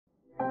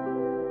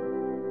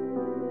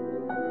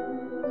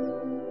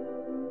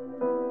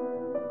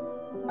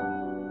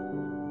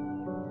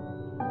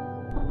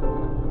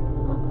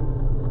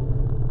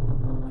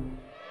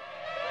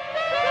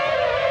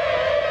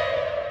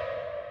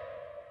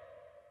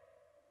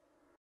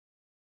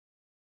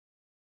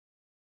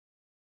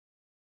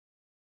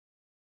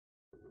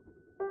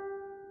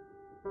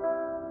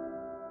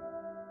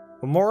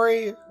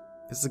OMORI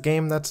is a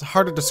game that's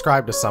hard to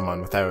describe to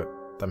someone without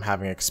them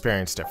having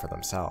experienced it for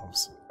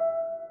themselves.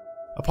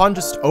 Upon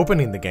just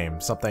opening the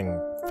game, something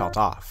felt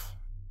off.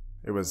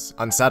 It was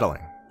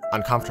unsettling,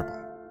 uncomfortable.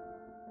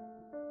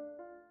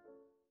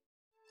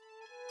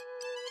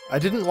 I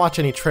didn't watch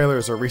any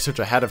trailers or research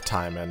ahead of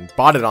time and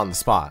bought it on the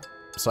spot,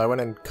 so I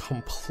went in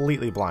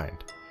completely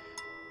blind.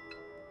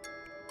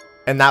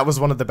 And that was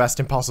one of the best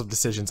impulsive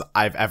decisions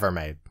I've ever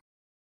made.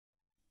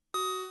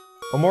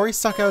 OMORI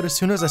stuck out as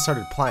soon as I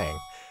started playing.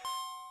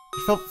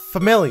 It felt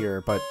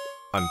familiar, but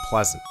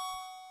unpleasant.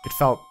 It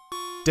felt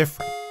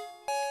different.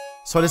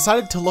 So I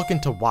decided to look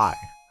into why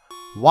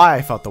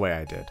I felt the way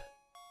I did.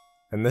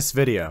 And this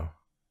video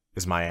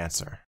is my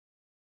answer.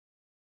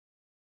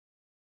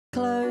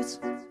 Close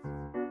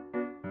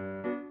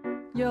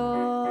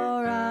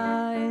your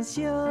eyes,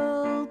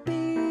 you'll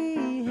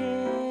be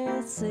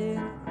here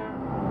soon.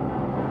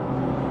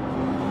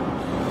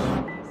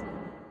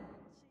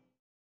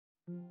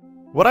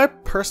 What I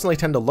personally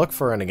tend to look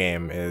for in a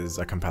game is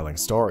a compelling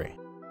story.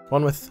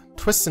 One with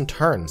twists and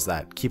turns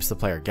that keeps the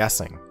player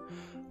guessing.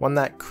 One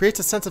that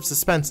creates a sense of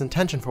suspense and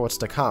tension for what's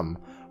to come,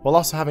 while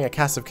also having a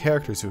cast of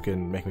characters who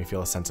can make me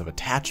feel a sense of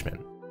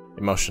attachment,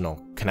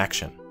 emotional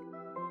connection.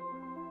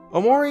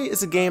 OMORI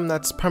is a game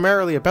that's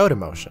primarily about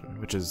emotion,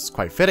 which is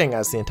quite fitting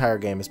as the entire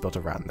game is built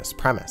around this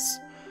premise,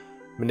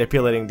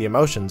 manipulating the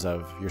emotions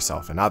of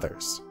yourself and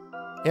others.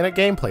 In a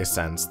gameplay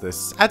sense,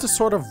 this adds a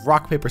sort of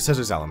rock, paper,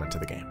 scissors element to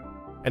the game.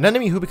 An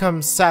enemy who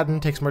becomes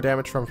saddened takes more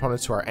damage from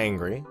opponents who are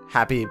angry,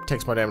 happy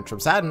takes more damage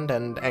from saddened,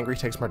 and angry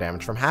takes more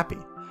damage from happy.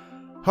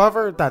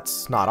 However,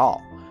 that's not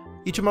all.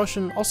 Each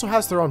emotion also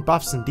has their own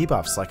buffs and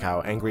debuffs, like how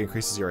angry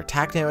increases your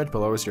attack damage but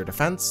lowers your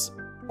defense,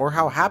 or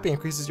how happy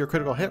increases your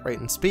critical hit rate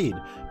and speed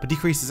but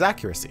decreases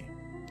accuracy.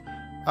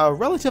 A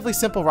relatively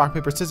simple rock,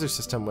 paper, scissors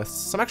system with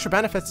some extra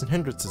benefits and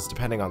hindrances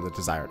depending on the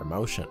desired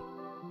emotion.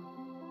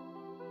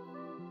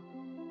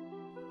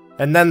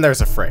 And then there's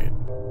afraid.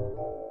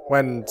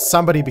 When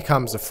somebody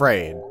becomes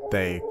afraid,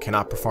 they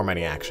cannot perform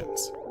any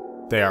actions.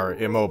 They are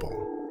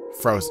immobile,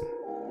 frozen,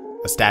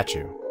 a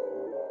statue.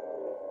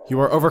 You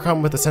are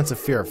overcome with a sense of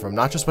fear from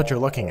not just what you're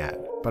looking at,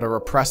 but a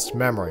repressed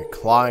memory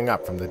clawing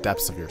up from the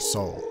depths of your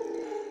soul.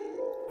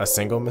 A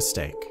single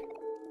mistake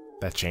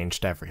that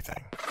changed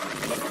everything.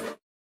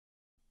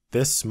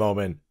 This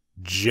moment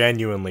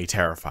genuinely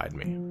terrified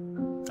me.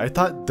 I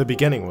thought the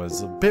beginning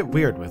was a bit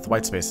weird with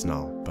whitespace and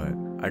all, but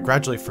I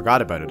gradually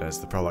forgot about it as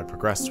the prologue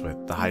progressed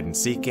with the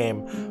hide-and-seek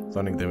game,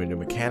 learning the new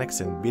mechanics,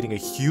 and meeting a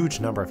huge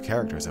number of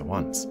characters at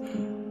once,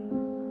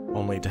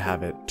 only to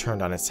have it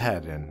turned on its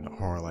head in a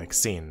horror-like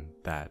scene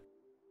that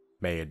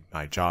made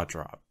my jaw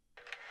drop.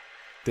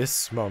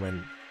 This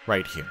moment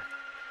right here,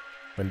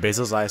 when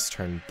Basil's eyes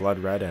turned blood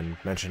red and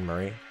mentioned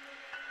Marie,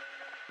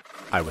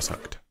 I was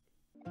hooked.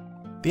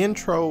 The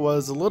intro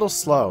was a little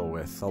slow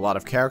with a lot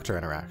of character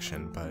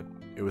interaction, but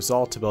it was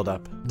all to build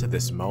up to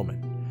this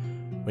moment,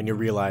 when you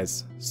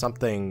realize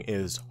something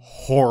is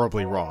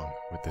horribly wrong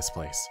with this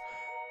place.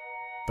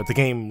 But the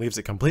game leaves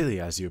it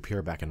completely as you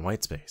appear back in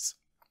whitespace.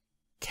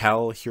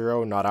 Kel,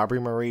 Hero, not Aubrey,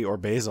 Marie, or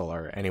Basil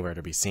are anywhere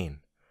to be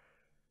seen.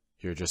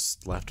 You're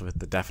just left with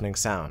the deafening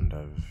sound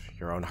of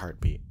your own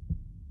heartbeat,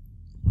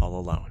 all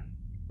alone,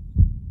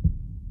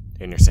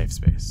 in your safe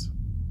space.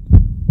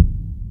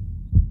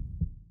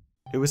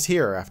 It was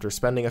here, after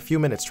spending a few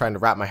minutes trying to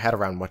wrap my head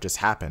around what just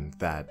happened,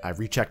 that I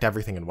rechecked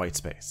everything in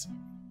whitespace.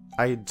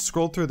 I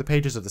scrolled through the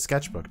pages of the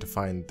sketchbook to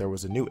find there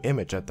was a new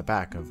image at the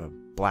back of a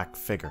black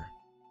figure.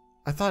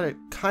 I thought it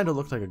kinda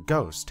looked like a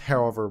ghost,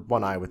 hair over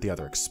one eye with the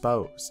other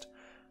exposed.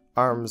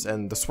 Arms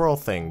and the swirl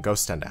thing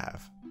ghosts tend to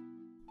have.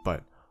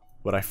 But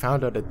what I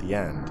found out at the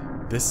end,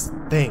 this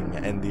thing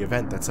and the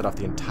event that set off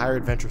the entire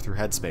adventure through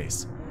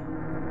Headspace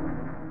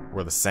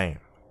were the same.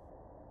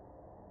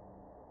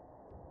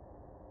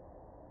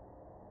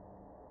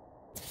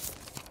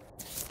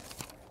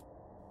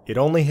 It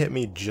only hit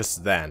me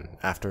just then,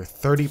 after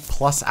 30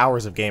 plus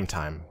hours of game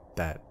time,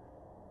 that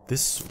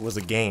this was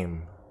a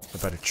game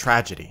about a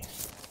tragedy.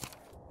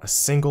 A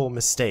single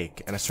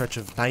mistake and a stretch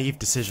of naive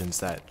decisions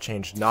that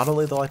changed not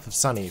only the life of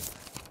Sunny,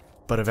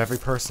 but of every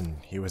person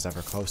he was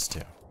ever close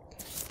to.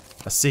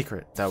 A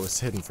secret that was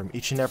hidden from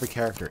each and every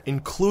character,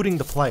 including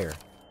the player,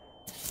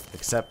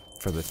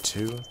 except for the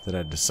two that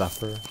had to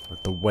suffer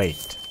with the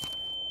weight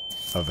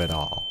of it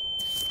all.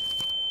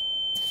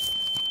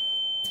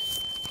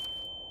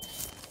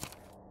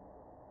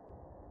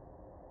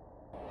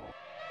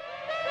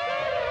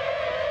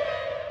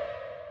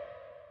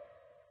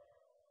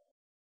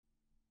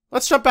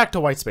 Let's jump back to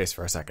whitespace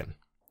for a second.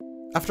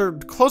 After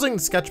closing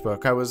the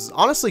sketchbook, I was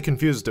honestly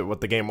confused at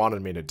what the game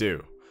wanted me to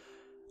do.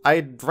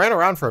 I ran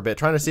around for a bit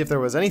trying to see if there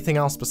was anything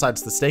else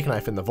besides the steak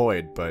knife in the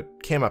void,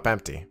 but came up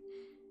empty.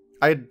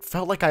 I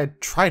felt like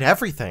I'd tried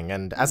everything,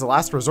 and as a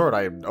last resort,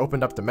 I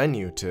opened up the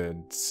menu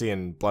to see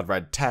in blood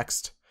red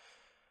text,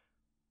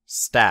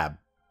 stab.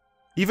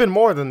 Even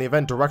more than the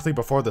event directly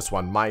before this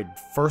one, my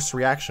first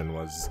reaction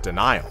was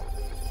denial.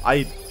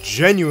 I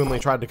genuinely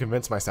tried to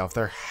convince myself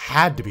there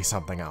had to be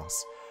something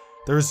else.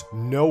 There's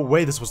no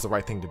way this was the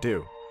right thing to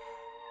do.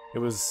 It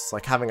was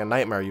like having a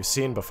nightmare you've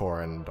seen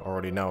before and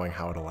already knowing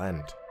how it'll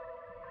end.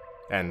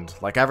 And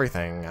like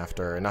everything,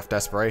 after enough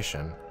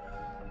desperation,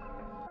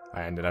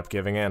 I ended up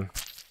giving in.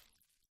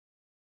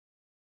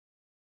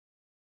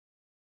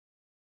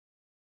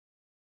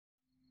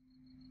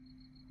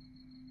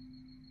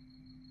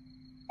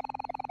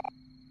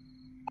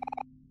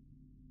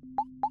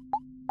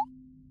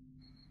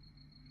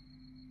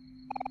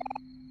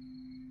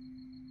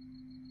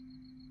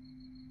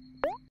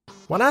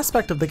 One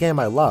aspect of the game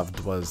I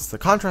loved was the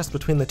contrast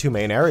between the two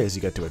main areas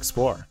you get to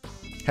explore,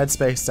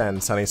 Headspace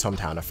and Sunny's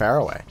hometown of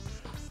Faraway.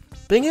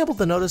 Being able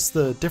to notice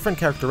the different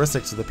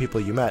characteristics of the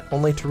people you met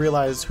only to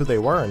realize who they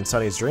were in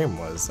Sunny's dream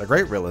was a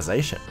great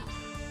realization.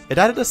 It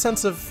added a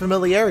sense of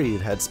familiarity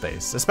to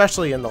Headspace,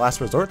 especially in the Last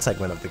Resort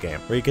segment of the game,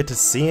 where you get to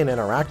see and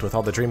interact with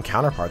all the dream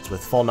counterparts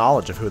with full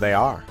knowledge of who they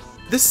are.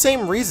 This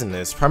same reason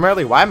is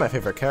primarily why my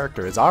favorite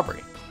character is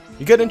Aubrey.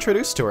 You get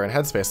introduced to her in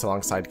Headspace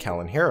alongside Kel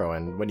and Hero,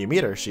 and when you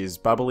meet her, she's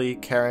bubbly,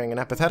 caring, and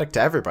empathetic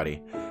to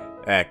everybody.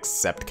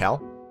 Except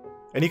Kel.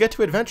 And you get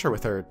to adventure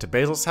with her to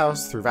Basil's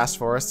house, through vast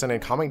forests, and in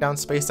calming down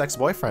Space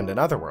ex-boyfriend in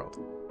Otherworld.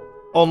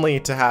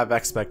 Only to have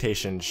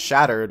expectations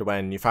shattered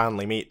when you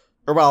finally meet,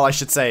 or well, I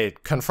should say,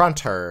 confront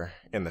her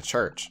in the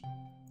church.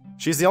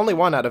 She's the only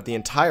one out of the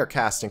entire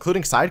cast,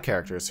 including side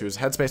characters, whose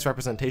Headspace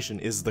representation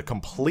is the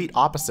complete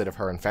opposite of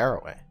her in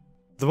Faraway.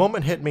 The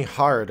moment hit me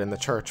hard in the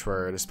church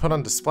where it is put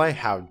on display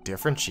how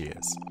different she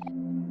is.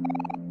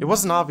 It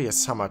wasn't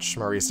obvious how much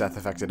Marie's death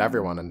affected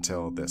everyone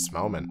until this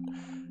moment.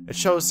 It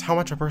shows how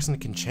much a person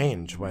can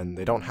change when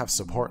they don't have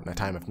support in a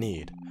time of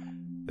need,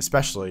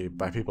 especially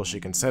by people she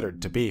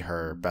considered to be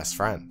her best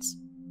friends.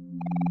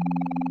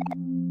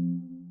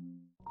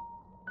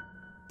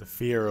 The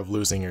fear of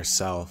losing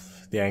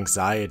yourself, the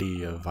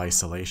anxiety of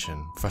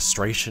isolation,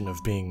 frustration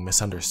of being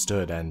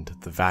misunderstood, and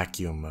the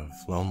vacuum of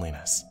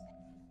loneliness.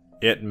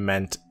 It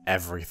meant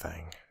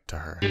everything to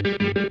her.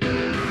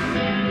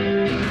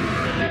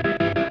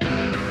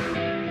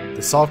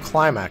 This all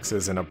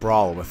climaxes in a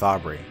brawl with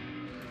Aubrey.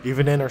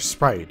 Even in her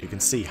sprite, you can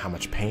see how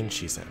much pain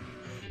she's in.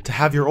 To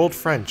have your old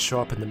friend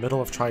show up in the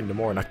middle of trying to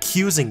mourn,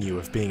 accusing you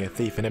of being a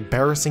thief and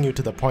embarrassing you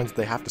to the point that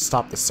they have to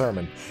stop the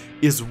sermon,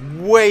 is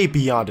way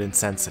beyond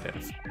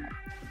insensitive.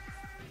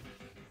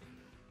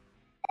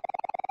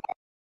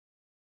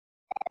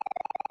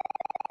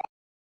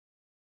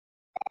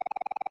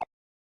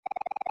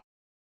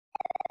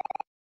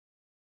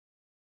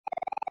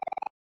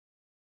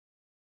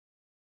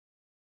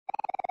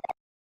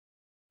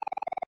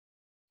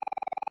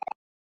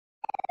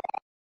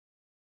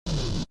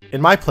 In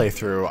my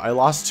playthrough, I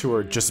lost to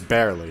her just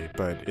barely,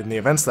 but in the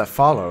events that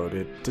followed,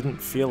 it didn't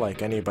feel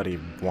like anybody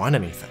won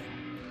anything.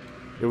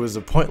 It was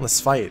a pointless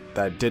fight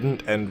that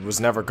didn't and was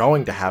never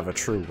going to have a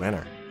true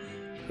winner.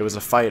 It was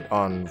a fight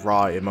on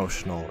raw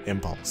emotional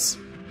impulse.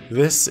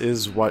 This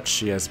is what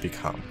she has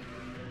become.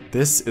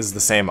 This is the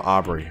same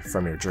Aubrey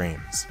from your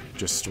dreams,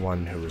 just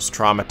one who was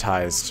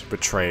traumatized,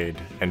 betrayed,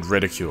 and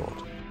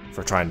ridiculed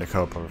for trying to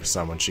cope with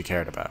someone she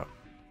cared about.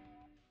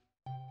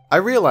 I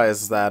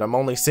realize that I'm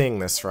only seeing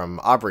this from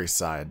Aubrey's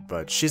side,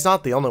 but she's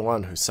not the only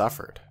one who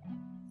suffered.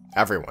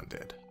 Everyone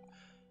did.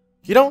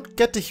 You don't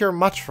get to hear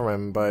much from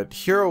him, but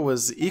Hero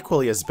was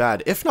equally as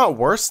bad, if not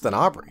worse, than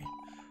Aubrey.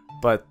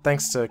 But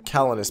thanks to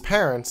Kel and his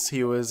parents,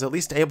 he was at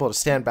least able to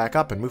stand back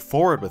up and move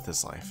forward with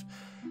his life.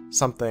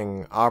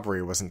 Something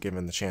Aubrey wasn't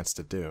given the chance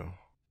to do.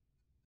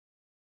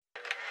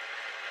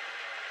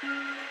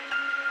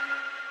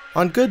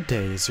 On good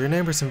days, your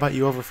neighbors invite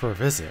you over for a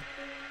visit.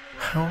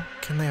 How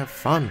can they have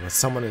fun with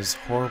someone as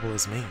horrible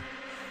as me?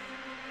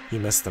 You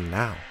miss them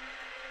now.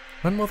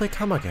 When will they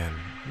come again?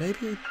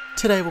 Maybe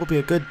today will be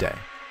a good day.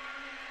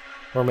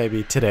 Or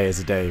maybe today is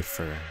a day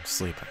for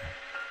sleeping.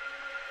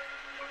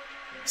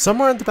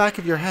 Somewhere in the back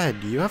of your head,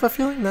 you have a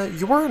feeling that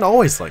you weren't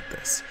always like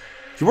this.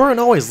 You weren't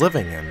always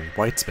living in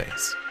white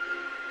space.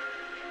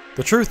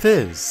 The truth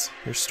is,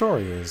 your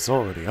story is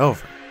already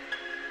over.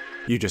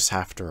 You just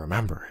have to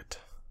remember it.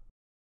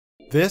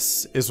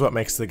 This is what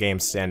makes the game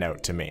stand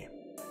out to me.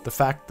 The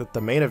fact that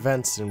the main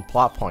events and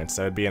plot points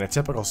that would be in a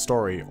typical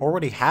story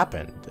already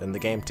happened, and the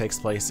game takes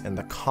place in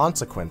the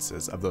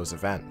consequences of those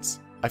events.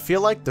 I feel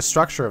like the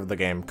structure of the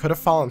game could have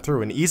fallen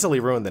through and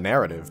easily ruined the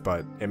narrative,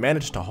 but it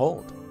managed to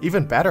hold.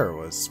 Even better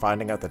was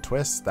finding out the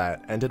twist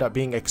that ended up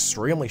being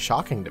extremely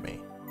shocking to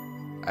me.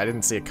 I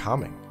didn't see it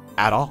coming,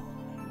 at all.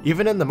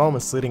 Even in the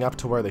moments leading up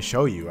to where they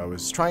show you, I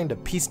was trying to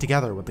piece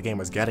together what the game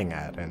was getting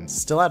at, and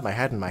still had my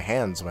head in my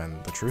hands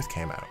when the truth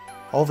came out.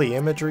 All the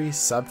imagery,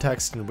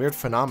 subtext, and weird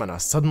phenomena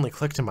suddenly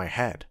clicked in my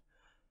head.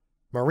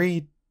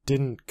 Marie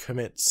didn't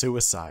commit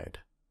suicide.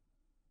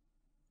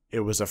 It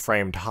was a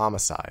framed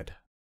homicide.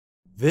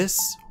 This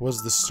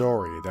was the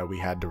story that we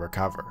had to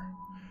recover.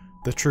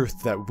 The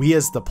truth that we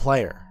as the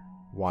player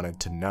wanted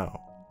to know.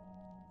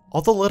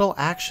 All the little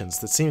actions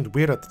that seemed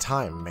weird at the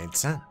time made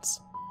sense.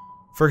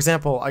 For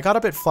example, I got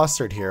a bit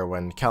flustered here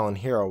when Kel and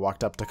Hero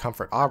walked up to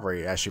comfort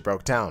Aubrey as she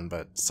broke down,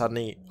 but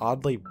suddenly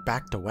oddly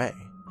backed away.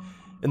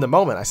 In the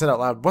moment, I said out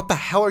loud, "What the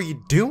hell are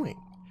you doing?"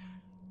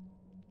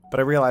 But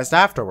I realized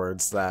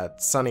afterwards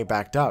that Sunny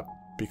backed up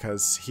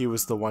because he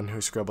was the one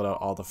who scribbled out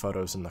all the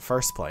photos in the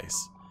first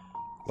place,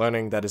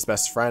 learning that his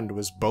best friend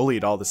was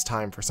bullied all this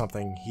time for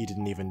something he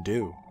didn't even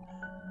do.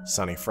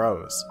 Sunny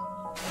froze.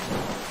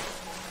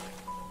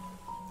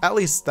 At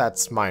least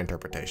that's my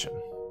interpretation.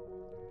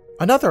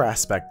 Another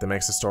aspect that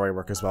makes the story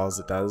work as well as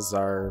it does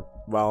are,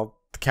 well,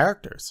 the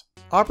characters.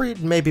 Aubrey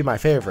may be my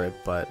favorite,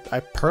 but I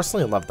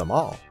personally love them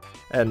all.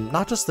 And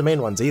not just the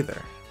main ones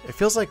either. It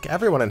feels like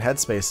everyone in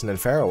Headspace and in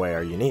Faraway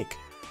are unique.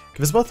 It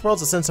gives both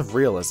worlds a sense of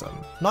realism,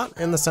 not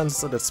in the sense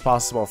that it's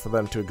possible for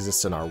them to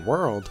exist in our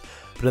world,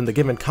 but in the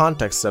given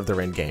context of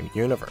their in-game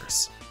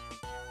universe.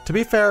 To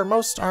be fair,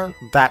 most aren't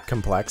that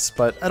complex,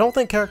 but I don't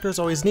think characters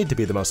always need to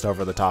be the most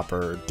over-the-top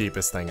or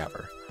deepest thing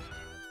ever.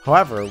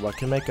 However, what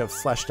can make a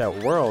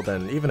fleshed-out world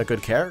and even a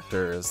good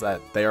character is that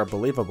they are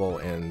believable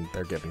in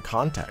their given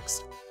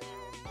context.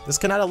 This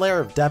can add a layer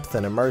of depth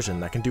and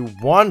immersion that can do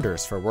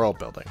wonders for world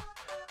building,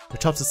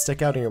 which helps it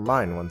stick out in your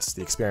mind once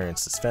the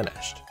experience is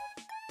finished.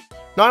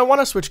 Now I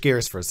want to switch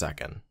gears for a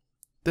second.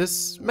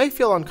 This may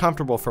feel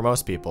uncomfortable for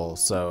most people,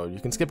 so you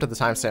can skip to the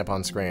timestamp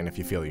on screen if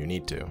you feel you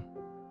need to.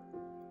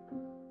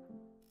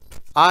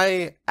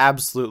 I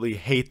absolutely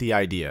hate the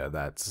idea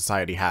that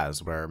society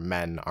has where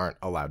men aren't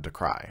allowed to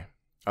cry.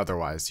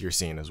 Otherwise, you're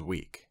seen as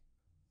weak.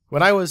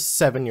 When I was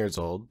 7 years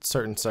old,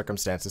 certain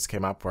circumstances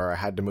came up where I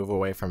had to move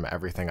away from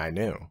everything I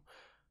knew.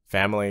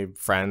 Family,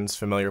 friends,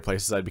 familiar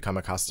places I'd become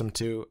accustomed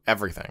to,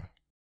 everything.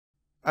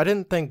 I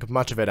didn't think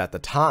much of it at the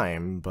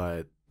time,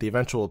 but the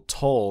eventual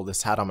toll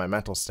this had on my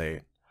mental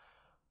state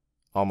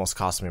almost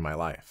cost me my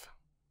life.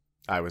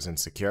 I was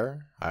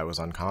insecure, I was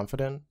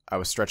unconfident, I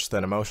was stretched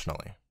thin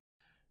emotionally.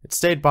 It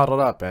stayed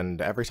bottled up,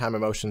 and every time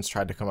emotions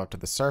tried to come up to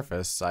the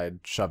surface, I'd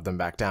shove them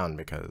back down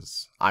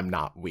because I'm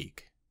not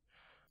weak.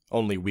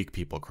 Only weak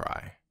people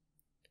cry.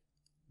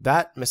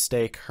 That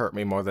mistake hurt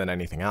me more than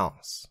anything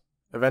else.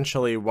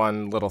 Eventually,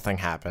 one little thing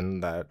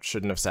happened that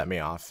shouldn't have set me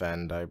off,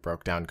 and I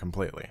broke down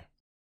completely.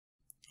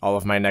 All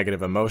of my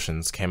negative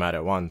emotions came out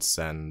at once,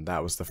 and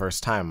that was the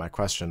first time I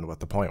questioned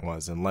what the point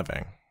was in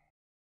living.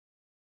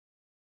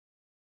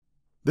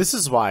 This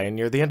is why,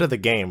 near the end of the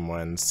game,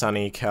 when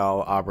Sunny,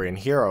 Kel, Aubrey, and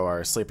Hero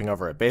are sleeping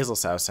over at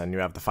Basil's house and you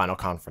have the final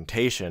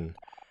confrontation,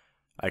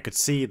 I could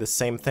see the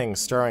same thing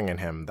stirring in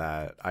him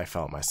that I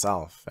felt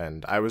myself,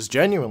 and I was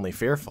genuinely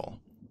fearful.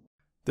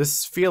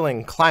 This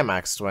feeling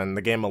climaxed when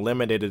the game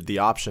eliminated the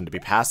option to be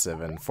passive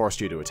and forced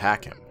you to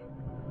attack him.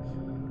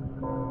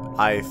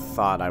 I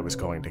thought I was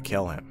going to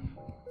kill him.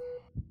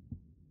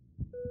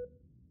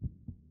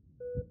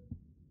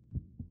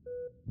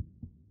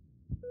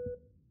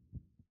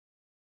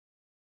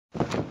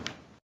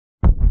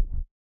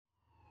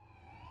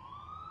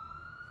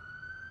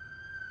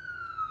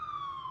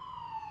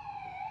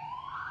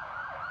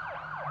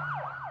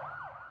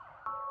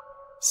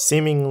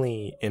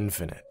 Seemingly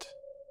infinite.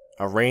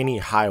 A rainy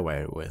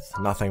highway with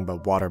nothing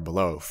but water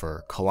below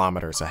for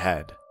kilometers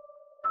ahead.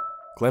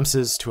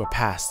 Glimpses to a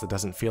past that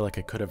doesn't feel like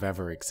it could have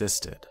ever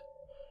existed.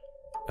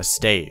 A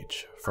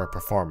stage for a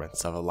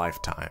performance of a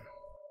lifetime.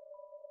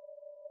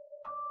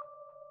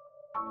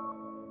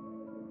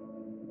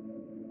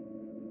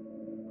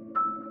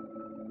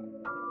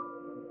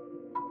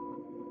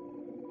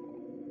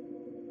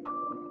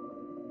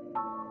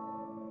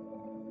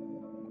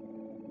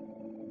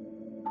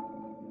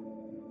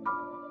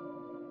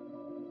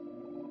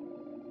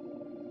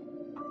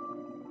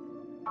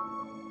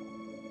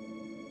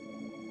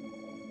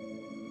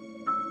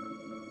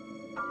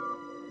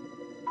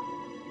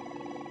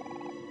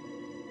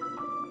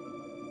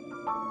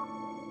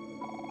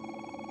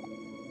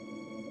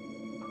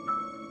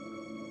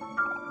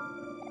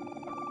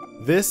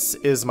 This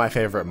is my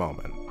favorite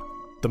moment.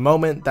 The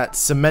moment that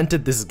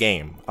cemented this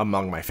game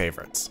among my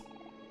favorites.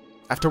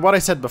 After what I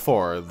said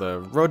before,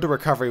 the road to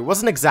recovery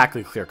wasn't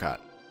exactly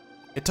clear-cut.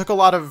 It took a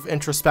lot of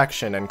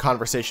introspection and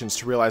conversations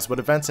to realize what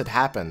events had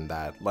happened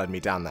that led me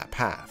down that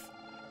path.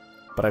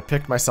 But I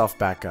picked myself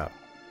back up,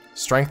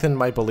 strengthened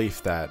my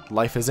belief that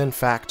life is in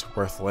fact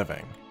worth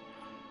living,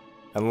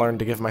 and learned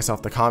to give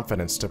myself the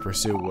confidence to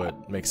pursue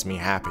what makes me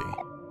happy,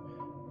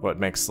 what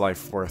makes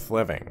life worth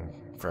living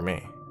for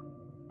me.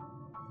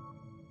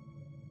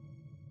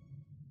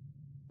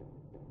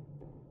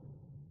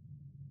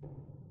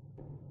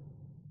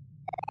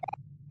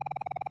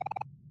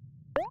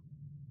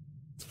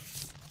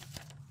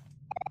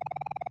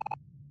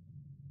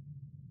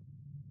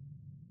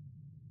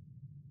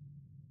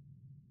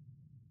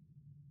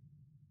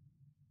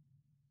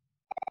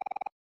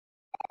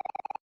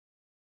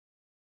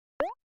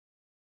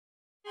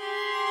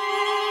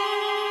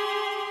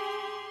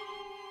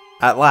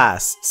 At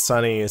last,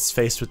 Sunny is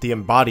faced with the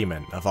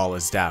embodiment of all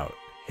his doubt,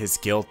 his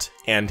guilt,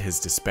 and his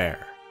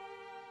despair.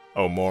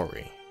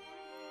 Omori,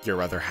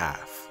 your other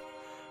half.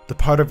 The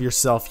part of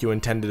yourself you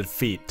intend to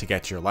defeat to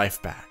get your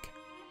life back.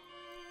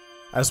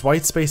 As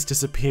white space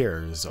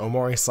disappears,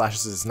 Omori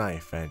slashes his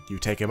knife and you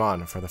take him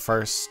on for the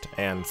first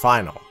and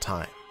final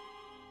time.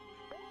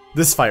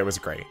 This fight was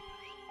great.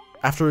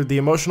 After the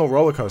emotional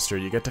roller coaster,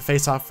 you get to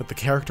face off with the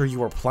character you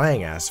were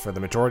playing as for the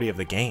majority of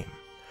the game.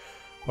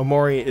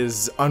 Omori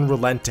is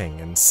unrelenting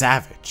and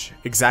savage,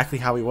 exactly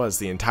how he was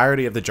the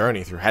entirety of the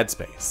journey through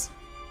Headspace.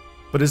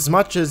 But as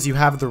much as you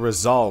have the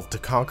resolve to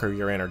conquer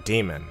your inner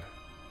demon,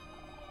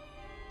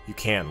 you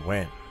can't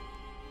win.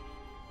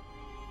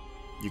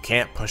 You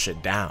can't push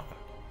it down.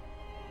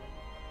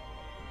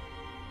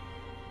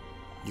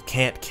 You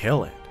can't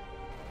kill it.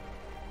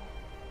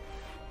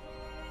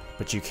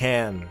 But you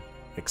can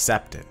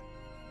accept it.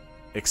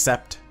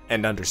 Accept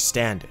and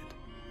understand it.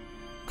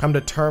 Come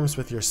to terms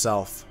with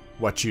yourself,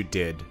 what you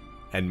did,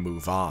 and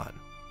move on.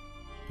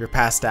 Your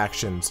past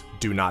actions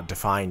do not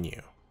define you.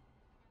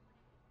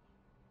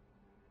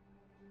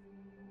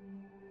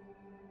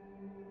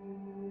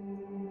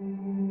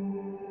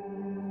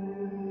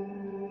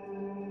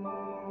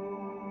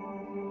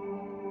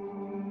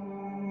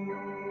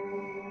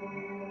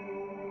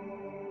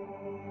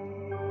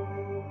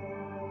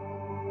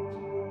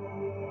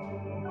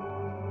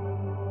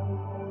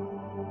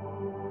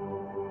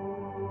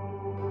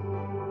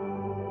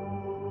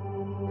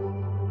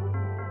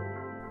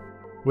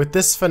 With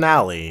this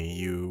finale,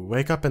 you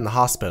wake up in the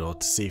hospital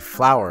to see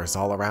flowers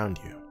all around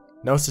you,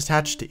 notes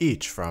attached to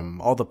each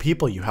from all the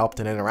people you helped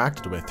and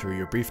interacted with through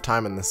your brief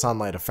time in the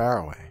sunlight of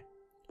Faraway.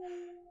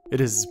 It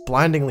is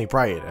blindingly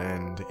bright,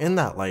 and in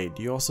that light,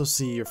 you also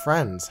see your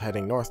friends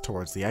heading north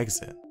towards the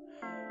exit.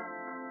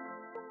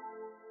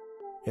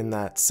 In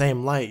that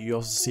same light, you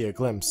also see a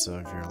glimpse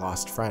of your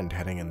lost friend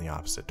heading in the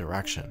opposite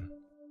direction.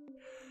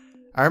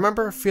 I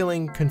remember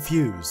feeling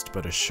confused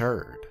but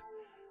assured.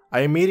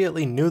 I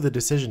immediately knew the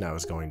decision I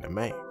was going to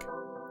make.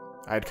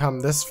 I had come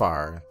this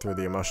far through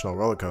the emotional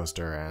roller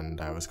coaster, and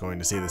I was going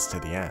to see this to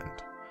the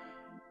end,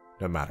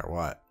 no matter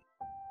what.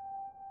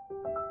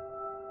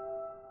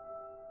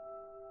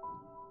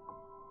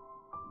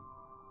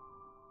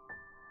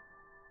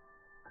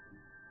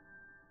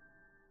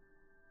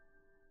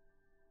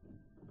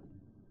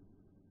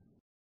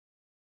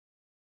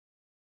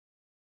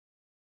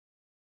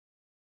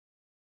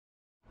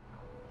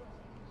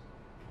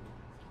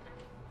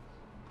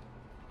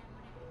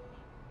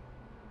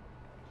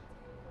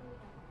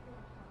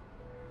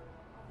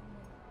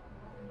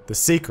 The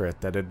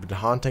secret that had been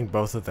haunting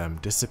both of them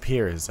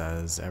disappears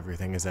as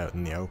everything is out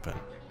in the open.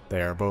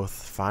 They are both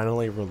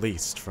finally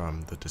released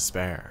from the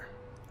despair.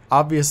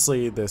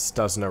 Obviously, this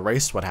doesn't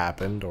erase what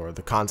happened or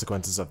the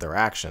consequences of their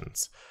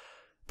actions,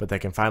 but they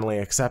can finally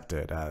accept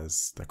it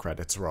as the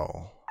credits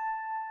roll.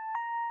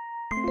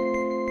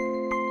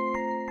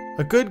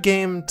 A good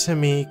game, to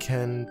me,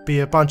 can be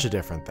a bunch of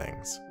different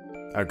things.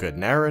 A good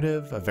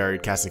narrative, a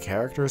varied cast of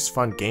characters,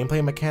 fun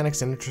gameplay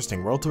mechanics, an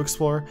interesting world to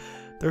explore.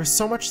 There's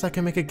so much that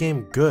can make a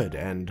game good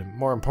and,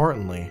 more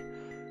importantly,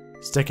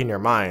 stick in your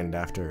mind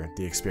after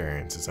the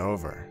experience is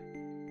over.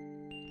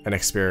 An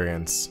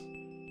experience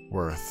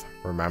worth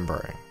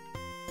remembering.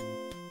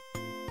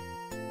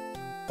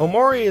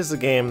 Omori is a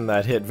game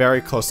that hit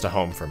very close to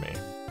home for me.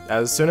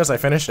 As soon as I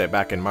finished it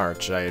back in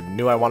March, I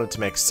knew I wanted to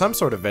make some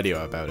sort of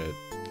video about it.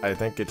 I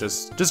think it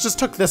just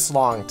took this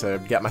long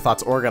to get my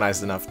thoughts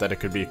organized enough that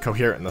it could be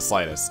coherent in the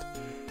slightest.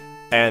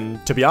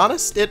 And to be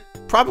honest, it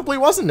probably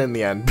wasn't in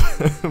the end,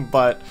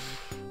 but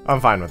I'm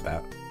fine with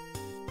that.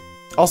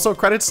 Also,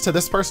 credits to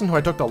this person who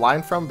I took the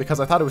line from because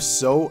I thought it was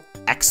so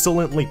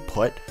excellently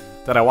put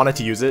that I wanted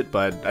to use it,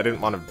 but I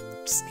didn't want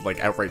to like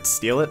outright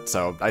steal it,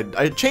 so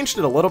I changed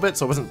it a little bit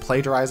so it wasn't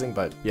plagiarizing,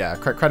 but yeah,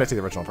 credit to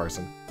the original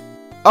person.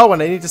 Oh,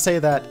 and I need to say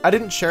that I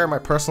didn't share my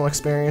personal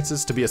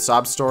experiences to be a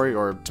sob story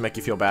or to make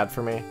you feel bad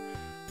for me.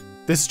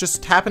 This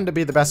just happened to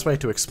be the best way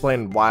to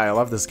explain why I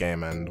love this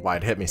game and why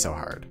it hit me so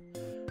hard.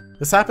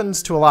 This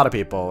happens to a lot of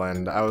people,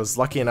 and I was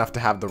lucky enough to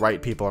have the right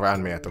people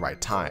around me at the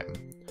right time.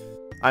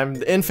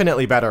 I'm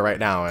infinitely better right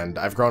now, and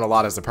I've grown a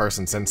lot as a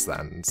person since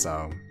then,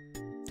 so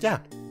yeah.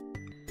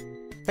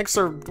 Thanks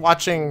for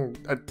watching,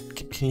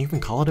 can you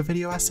even call it a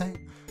video essay?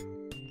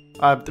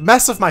 The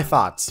mess of my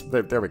thoughts.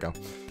 There we go.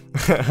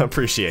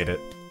 Appreciate it.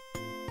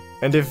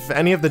 And if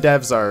any of the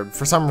devs are,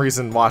 for some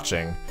reason,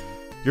 watching,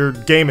 your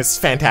game is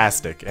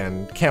fantastic,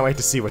 and can't wait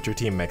to see what your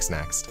team makes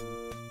next.